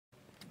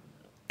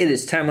It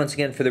is time once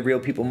again for the Real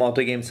People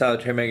Multi-Game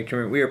Solitaire Mega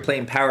Tournament. We are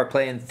playing Power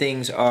Play and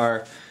things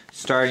are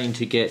starting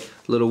to get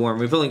a little warm.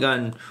 We've only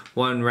gone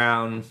one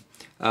round,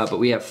 but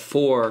we have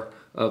 4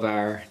 of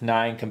our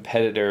 9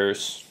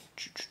 competitors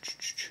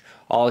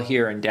all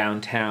here in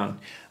downtown.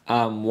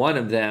 One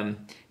of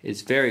them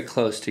is very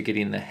close to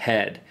getting the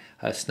head.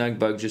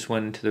 Snugbug just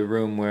went into the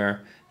room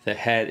where the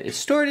head is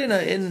stored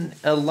in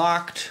a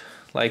locked,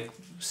 like,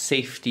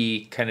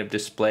 safety kind of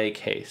display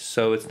case.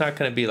 So it's not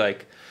going to be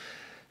like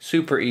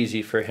super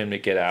easy for him to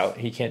get out.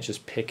 He can't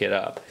just pick it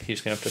up.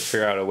 He's going to have to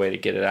figure out a way to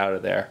get it out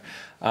of there.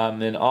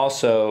 And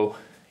also,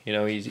 you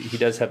know, he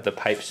does have the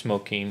pipe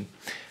smoking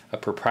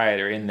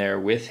proprietor in there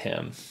with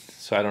him.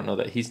 So I don't know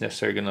that he's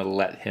necessarily going to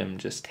let him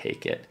just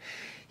take it.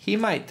 He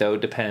might, though,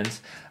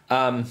 depends.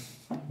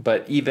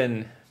 But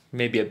even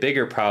maybe a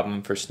bigger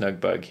problem for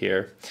Snugbug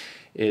here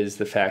is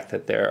the fact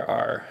that there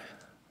are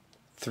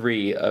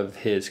 3 of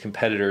his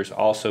competitors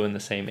also in the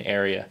same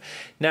area.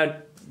 Now,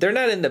 they're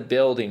not in the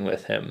building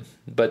with him,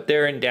 but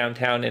they're in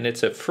downtown, and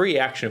it's a free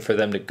action for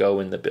them to go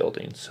in the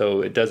building.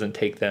 So it doesn't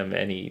take them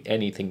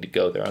anything to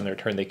go there. On their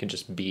turn, they can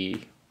just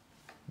be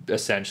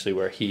essentially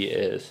where he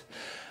is,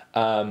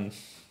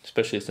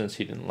 especially since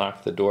he didn't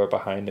lock the door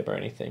behind him or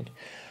anything.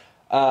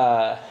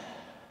 And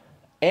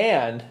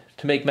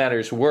to make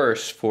matters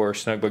worse for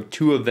Snugbug,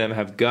 2 of them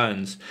have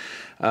guns.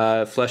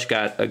 Flesh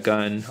got a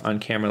gun on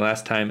camera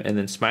last time, and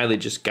then Smiley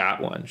just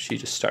got one. She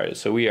just started.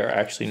 So we are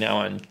actually now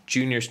on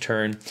Junior's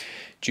turn.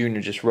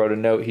 Junior just wrote a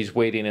note. He's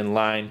waiting in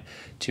line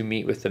to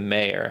meet with the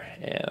mayor,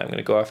 and I'm going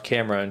to go off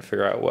camera and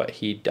figure out what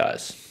he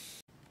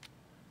does.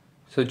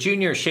 So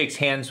Junior shakes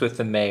hands with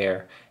the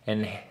mayor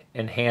and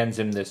hands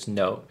him this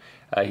note.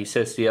 He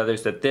says to the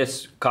others that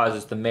this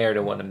causes the mayor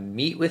to want to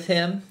meet with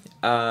him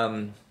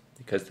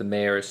because the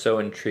mayor is so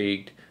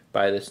intrigued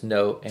by this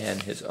note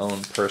and his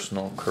own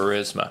personal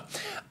charisma.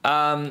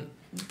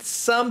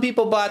 Some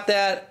people bought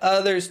that,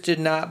 others did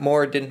not.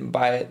 More didn't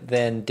buy it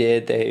than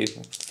did. They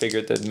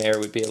figured the mayor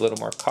would be a little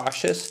more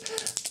cautious.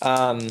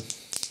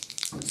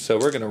 So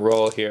we're going to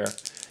roll here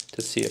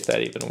to see if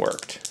that even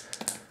worked.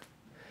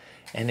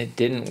 And it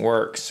didn't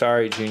work.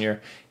 Sorry, Junior.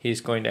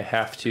 He's going to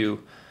have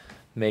to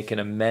make an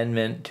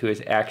amendment to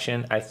his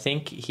action. I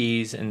think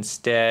he's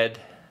instead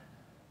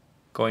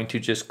going to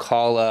just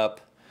call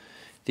up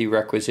the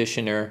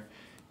requisitioner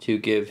to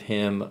give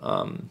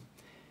him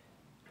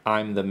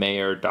I'm the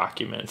mayor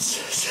documents.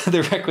 So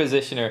the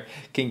requisitioner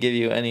can give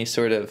you any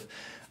sort of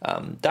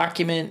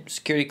document,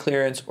 security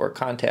clearance, or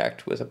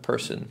contact with a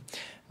person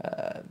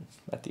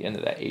at the end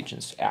of that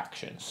agent's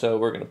action. So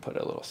we're going to put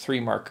a little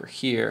 3 marker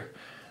here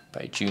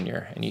by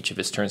Junior, and each of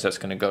his turns that's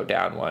going to go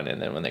down 1,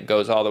 and then when it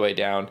goes all the way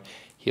down,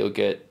 he'll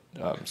get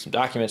some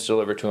documents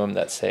delivered to him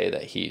that say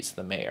that he's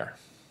the mayor.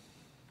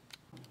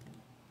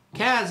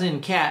 Kaz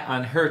and Kat,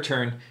 on her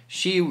turn,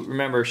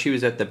 remember, she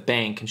was at the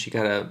bank and she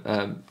got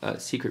a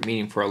secret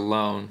meeting for a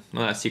loan.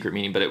 Well, not a secret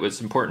meeting, but it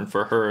was important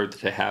for her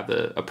to have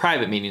a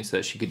private meeting so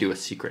that she could do a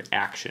secret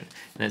action.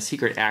 And that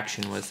secret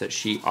action was that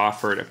she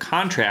offered a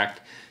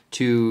contract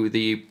to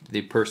the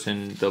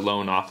person, the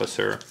loan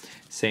officer,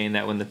 saying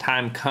that when the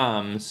time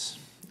comes,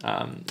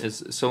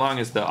 so long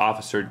as the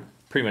officer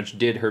pretty much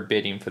did her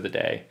bidding for the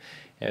day,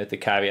 with the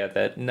caveat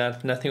that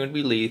nothing would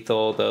be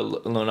lethal, the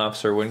loan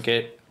officer wouldn't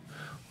get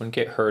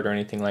hurt or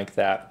anything like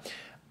that.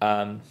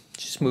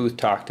 She smooth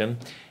talked him,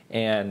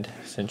 and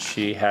since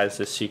she has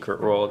this secret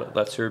role that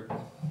lets her,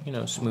 you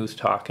know, smooth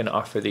talk and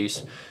offer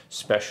these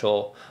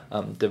special,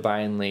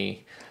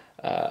 divinely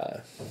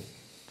or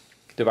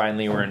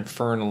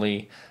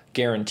infernally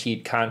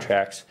guaranteed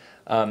contracts,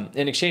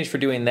 in exchange for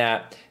doing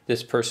that,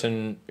 this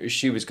person,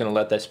 she was going to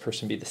let this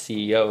person be the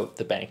CEO of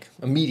the bank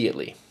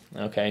immediately.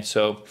 Okay,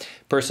 so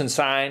person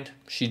signed,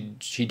 she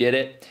did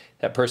it.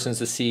 That person's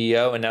the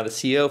CEO, and now the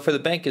CEO for the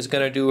bank is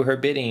going to do her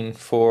bidding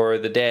for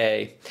the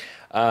day,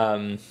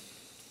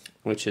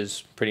 which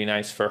is pretty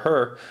nice for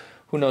her.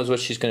 Who knows what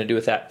she's going to do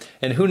with that?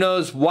 And who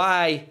knows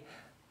why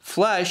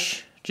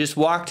Flush just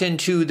walked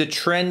into the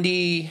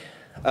trendy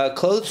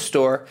clothes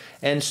store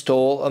and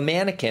stole a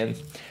mannequin.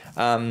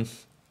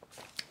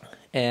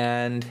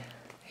 And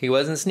he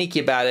wasn't sneaky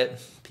about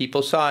it.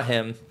 People saw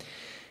him,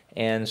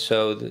 and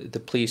so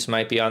the police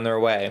might be on their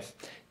way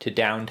to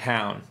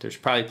downtown. There's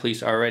probably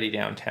police already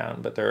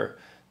downtown, but they're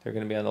going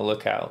to be on the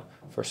lookout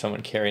for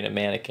someone carrying a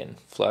mannequin.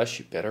 Flush,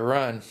 you better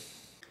run.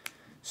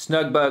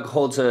 Snugbug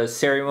holds a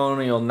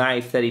ceremonial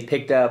knife that he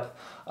picked up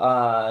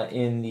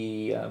in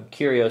the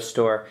curio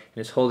store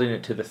and is holding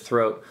it to the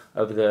throat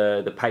of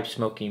the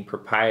pipe-smoking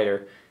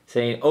proprietor,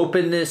 saying,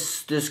 "Open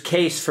this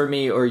case for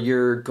me or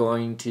you're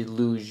going to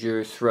lose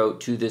your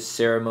throat to this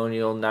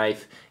ceremonial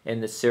knife,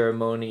 and the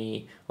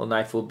ceremonial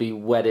knife will be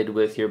wetted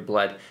with your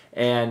blood."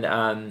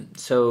 And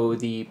so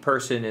the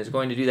person is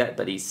going to do that,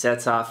 but he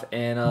sets off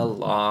an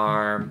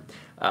alarm.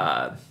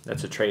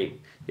 That's a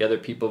trait the other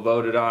people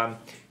voted on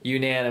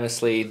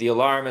unanimously. The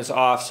alarm is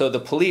off, so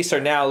the police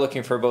are now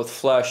looking for both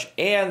Flush,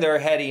 and they're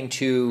heading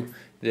to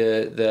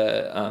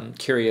the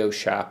curio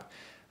shop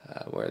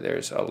where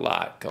there's a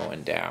lot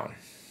going down.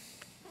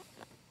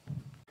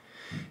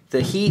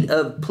 The heat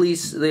of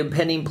the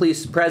impending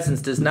police presence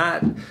does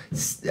not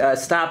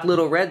stop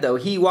Little Red, though.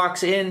 He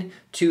walks in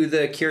to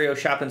the curio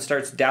shop and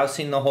starts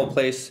dousing the whole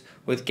place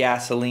with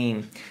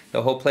gasoline.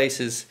 The whole place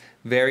is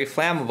very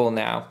flammable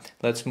now.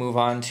 Let's move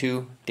on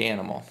to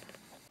Danimal.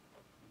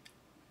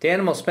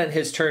 Danimal spent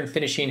his turn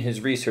finishing his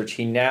research.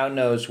 He now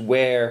knows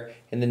where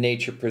in the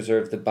nature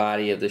preserve the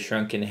body of the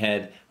shrunken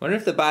head. I wonder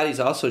if the body's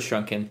also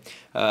shrunken,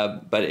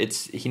 but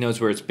he knows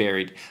where it's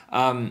buried.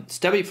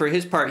 Stubby, for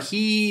his part,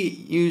 he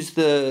used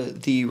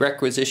the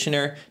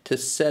requisitioner to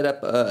set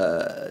up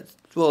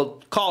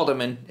called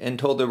him and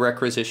told the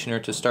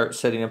requisitioner to start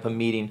setting up a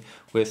meeting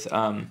with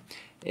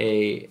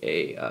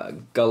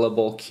a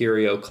gullible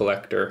curio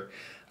collector.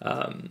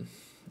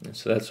 And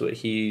so that's what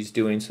he's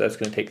doing. So that's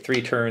going to take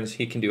 3 turns.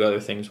 He can do other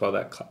things while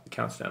that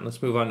counts down.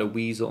 Let's move on to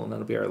Weasel, and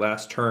that'll be our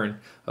last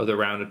turn of the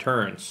round of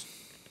turns.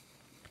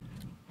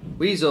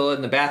 Weasel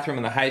in the bathroom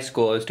in the high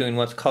school is doing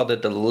what's called a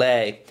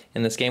delay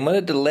in this game. What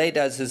a delay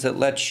does is it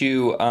lets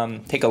you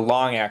take a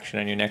long action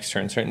on your next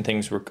turn. Certain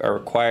things are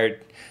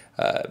required.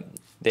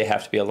 They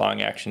have to be a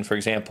long action. For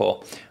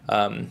example,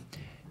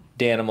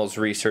 Danimal's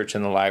research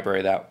in the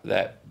library,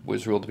 that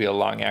was ruled to be a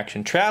long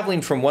action. Traveling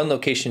from one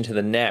location to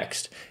the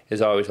next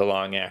is always a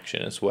long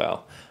action as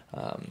well.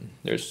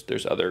 There's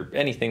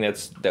anything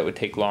that would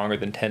take longer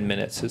than 10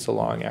 minutes is a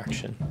long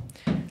action.